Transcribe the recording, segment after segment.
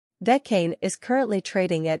Vechain is currently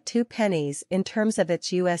trading at 2 pennies in terms of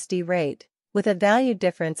its USD rate, with a value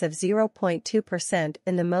difference of 0.2%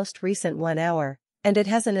 in the most recent 1 hour, and it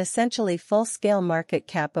has an essentially full-scale market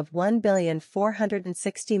cap of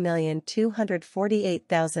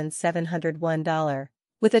 $1,460,248,701,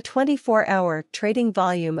 with a 24-hour trading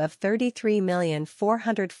volume of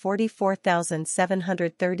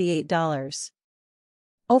 $33,444,738.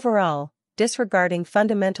 Overall, disregarding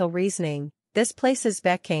fundamental reasoning, this places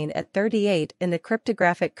Vechain at 38 in the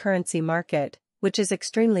cryptographic currency market, which is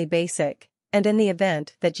extremely basic, and in the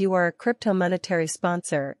event that you are a crypto monetary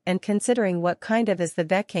sponsor and considering what kind of is the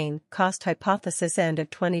Vechain cost hypothesis end of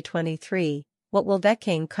 2023, what will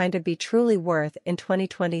Vechain kind of be truly worth in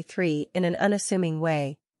 2023 in an unassuming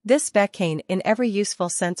way? This Vechain in every useful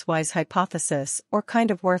sense-wise hypothesis or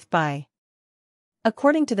kind of worth buy.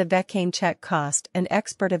 According to the Vechain check cost and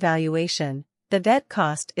expert evaluation, the VET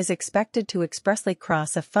cost is expected to expressly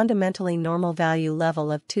cross a fundamentally normal value level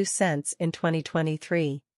of 2 cents in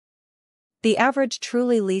 2023. The average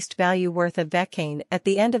truly least value worth of Vechain at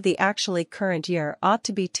the end of the actually current year ought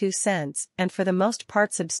to be 2 cents, and for the most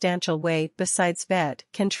part substantial way besides VET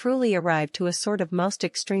can truly arrive to a sort of most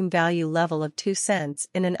extreme value level of 2 cents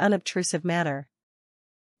in an unobtrusive manner.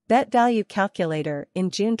 VET Value Calculator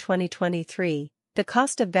in June 2023. The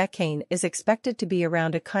cost of Vechain is expected to be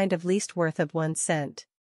around a kind of least worth of 1 cent.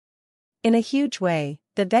 In a huge way,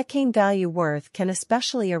 the Vechain value worth can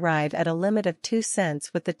especially arrive at a limit of 2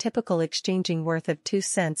 cents with the typical exchanging worth of 2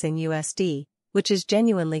 cents in USD, which is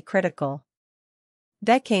genuinely critical.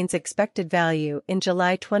 Vechain's expected value in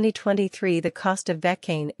July 2023. The cost of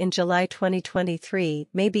Vechain in July 2023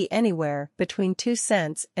 may be anywhere between 2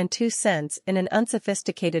 cents and 2 cents in an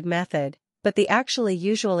unsophisticated method, but the actually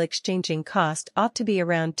usual exchanging cost ought to be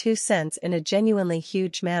around 2 cents in a genuinely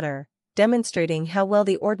huge manner, demonstrating how well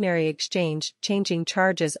the ordinary changing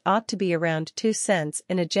charges ought to be around 2 cents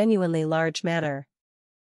in a genuinely large manner.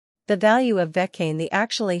 The value of Vechain. The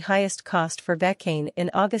actually highest cost for Vechain in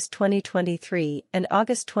August 2023 and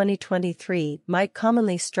August 2023 might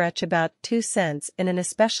commonly stretch about 2 cents in an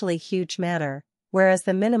especially huge manner, whereas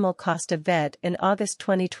the minimal cost of VET in August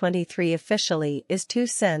 2023 officially is 2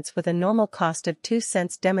 cents with a normal cost of 2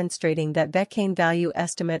 cents, demonstrating that Vechain value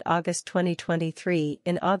estimate August 2023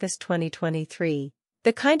 in August 2023.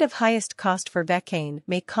 The kind of highest cost for Vechain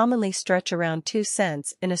may commonly stretch around 2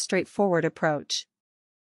 cents in a straightforward approach.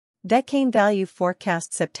 Vechain value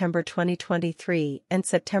forecast September 2023 and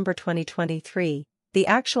September 2023. The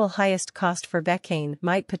actual highest cost for Vechain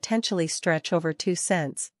might potentially stretch over 2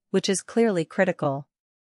 cents, which is clearly critical.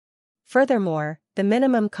 Furthermore, the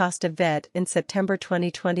minimum cost of VET in September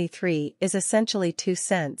 2023 is essentially 2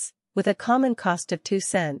 cents, with a common cost of 2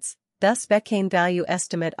 cents, thus Vechain value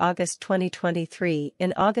estimate August 2023.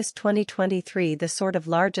 In August 2023 the sort of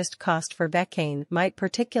largest cost for Vechain might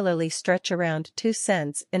particularly stretch around 2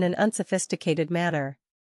 cents in an unsophisticated manner.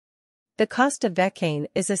 The cost of Vechain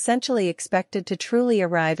is essentially expected to truly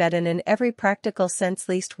arrive at an in every practical sense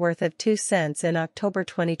least worth of 2 cents in October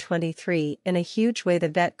 2023. In a huge way the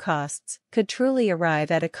VET costs could truly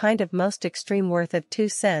arrive at a kind of most extreme worth of 2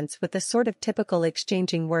 cents with the sort of typical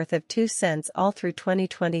exchanging worth of 2 cents all through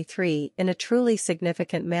 2023 in a truly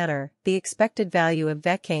significant manner. The expected value of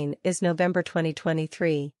Vechain is November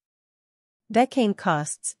 2023. Vechain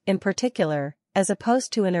costs, in particular, as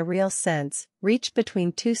opposed to in a real sense, reached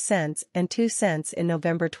between 2 cents and 2 cents in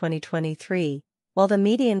November 2023, while the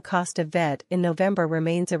median cost of VET in November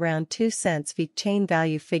remains around 2 cents. Vechain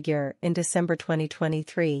value figure in December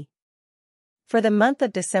 2023. For the month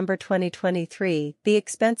of December 2023, the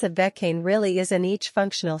expense of Vechain really is in each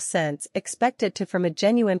functional sense expected to from a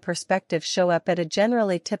genuine perspective show up at a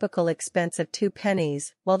generally typical expense of 2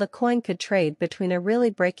 pennies, while the coin could trade between a really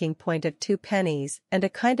breaking point of 2 pennies and a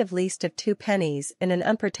kind of least of 2 pennies in an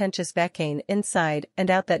unpretentious Vechain inside and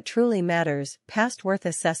out that truly matters. Past worth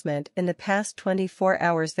assessment in the past 24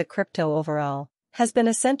 hours. The crypto overall has been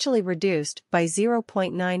essentially reduced by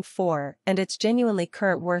 0.94 and its genuinely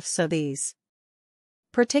current worth. So these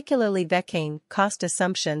particularly Vechain cost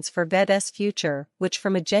assumptions for VET's future, which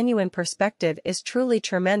from a genuine perspective is truly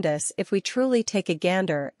tremendous if we truly take a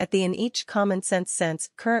gander at the in each common sense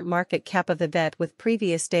current market cap of the VET with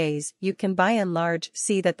previous days, you can by and large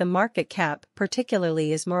see that the market cap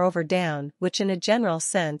particularly is moreover down, which in a general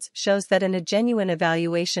sense shows that in a genuine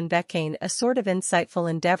evaluation Vechain a sort of insightful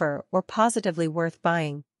endeavor or positively worth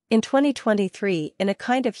buying. In 2023 in a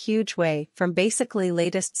kind of huge way from basically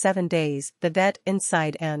latest 7 days, the VET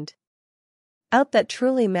inside and Out that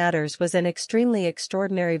truly matters was an extremely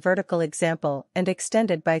extraordinary vertical example and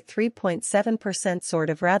extended by 3.7% sort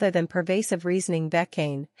of rather than pervasive reasoning.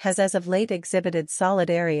 Vechain has as of late exhibited solid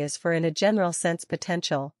areas for in a general sense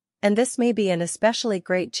potential, and this may be an especially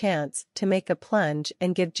great chance to make a plunge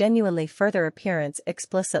and give genuinely further appearance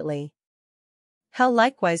explicitly. How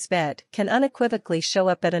likewise VET can unequivocally show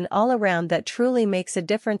up at an all-around that truly makes a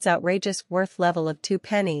difference outrageous worth level of 2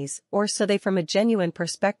 pennies, or so they from a genuine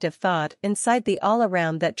perspective thought inside the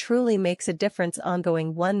all-around that truly makes a difference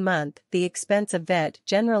ongoing 1 month. The expense of VET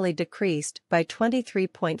generally decreased by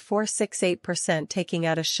 23.468%, taking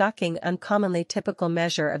out a shocking uncommonly typical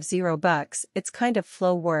measure of $0, its kind of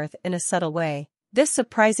flow worth in a subtle way. This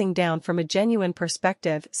surprising down from a genuine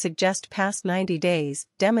perspective suggests past 90 days,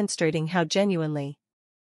 demonstrating how genuinely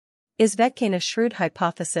is Vechain a shrewd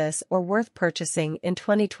hypothesis or worth purchasing in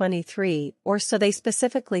 2023, or so they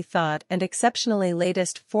specifically thought, and exceptionally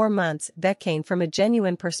latest 4 months. Vechain from a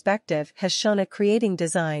genuine perspective has shown a creating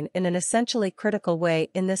design in an essentially critical way.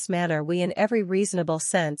 In this manner we in every reasonable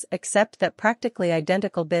sense accept that practically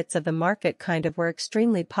identical bits of the market kind of were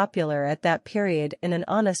extremely popular at that period in an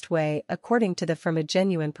honest way according to the from a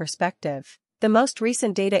genuine perspective. The most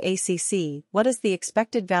recent data ACC. What is the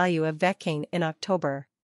expected value of Vechain in October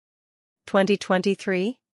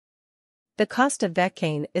 2023? The cost of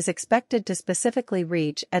Vechain is expected to specifically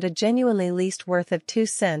reach at a genuinely least worth of 2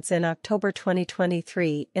 cents in October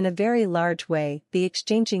 2023 in a very large way. The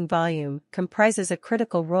exchanging volume comprises a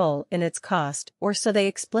critical role in its cost, or so they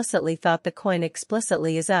explicitly thought. The coin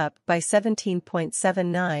explicitly is up by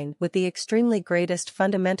 17.79, with the extremely greatest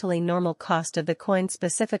fundamentally normal cost of the coin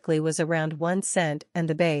specifically was around 1 cent, and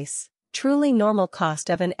the base truly normal cost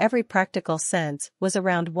of in every practical sense was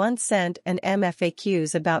around 1 cent. And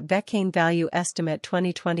MFAQs about Vechain value estimate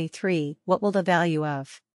 2023. What will the value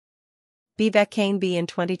of Vechain be in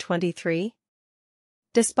 2023?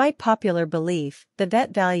 Despite popular belief, the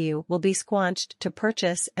VET value will be squanched to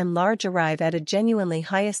purchase and large arrive at a genuinely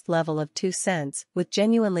highest level of 2 cents, with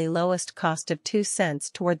genuinely lowest cost of 2 cents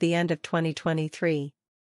toward the end of 2023.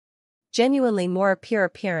 Genuinely more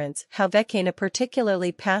appearance. How Vechain a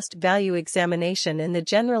particularly past value examination in the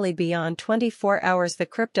generally beyond 24 hours. The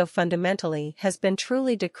crypto fundamentally has been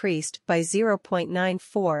truly decreased by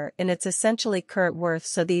 0.94 in its essentially current worth,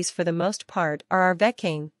 so these for the most part are our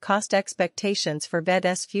Vechain cost expectations for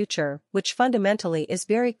VET's future, which fundamentally is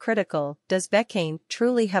very critical. Does Vechain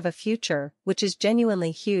truly have a future, which is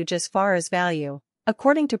genuinely huge as far as value?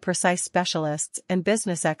 According to precise specialists and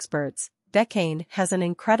business experts, Vechain has an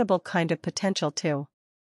incredible kind of potential to,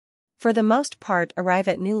 for the most part, arrive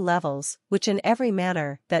at new levels, which in every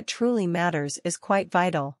manner that truly matters is quite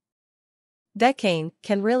vital. Vechain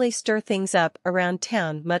can really stir things up around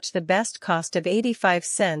town. Much the best cost of 85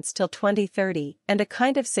 cents till 2030, and a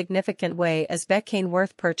kind of significant way. As Vechain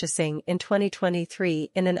worth purchasing in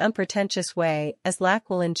 2023 in an unpretentious way, as lack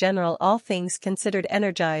will in general all things considered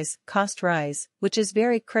energize, cost rise, which is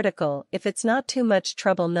very critical if it's not too much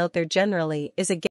trouble. Note there generally is a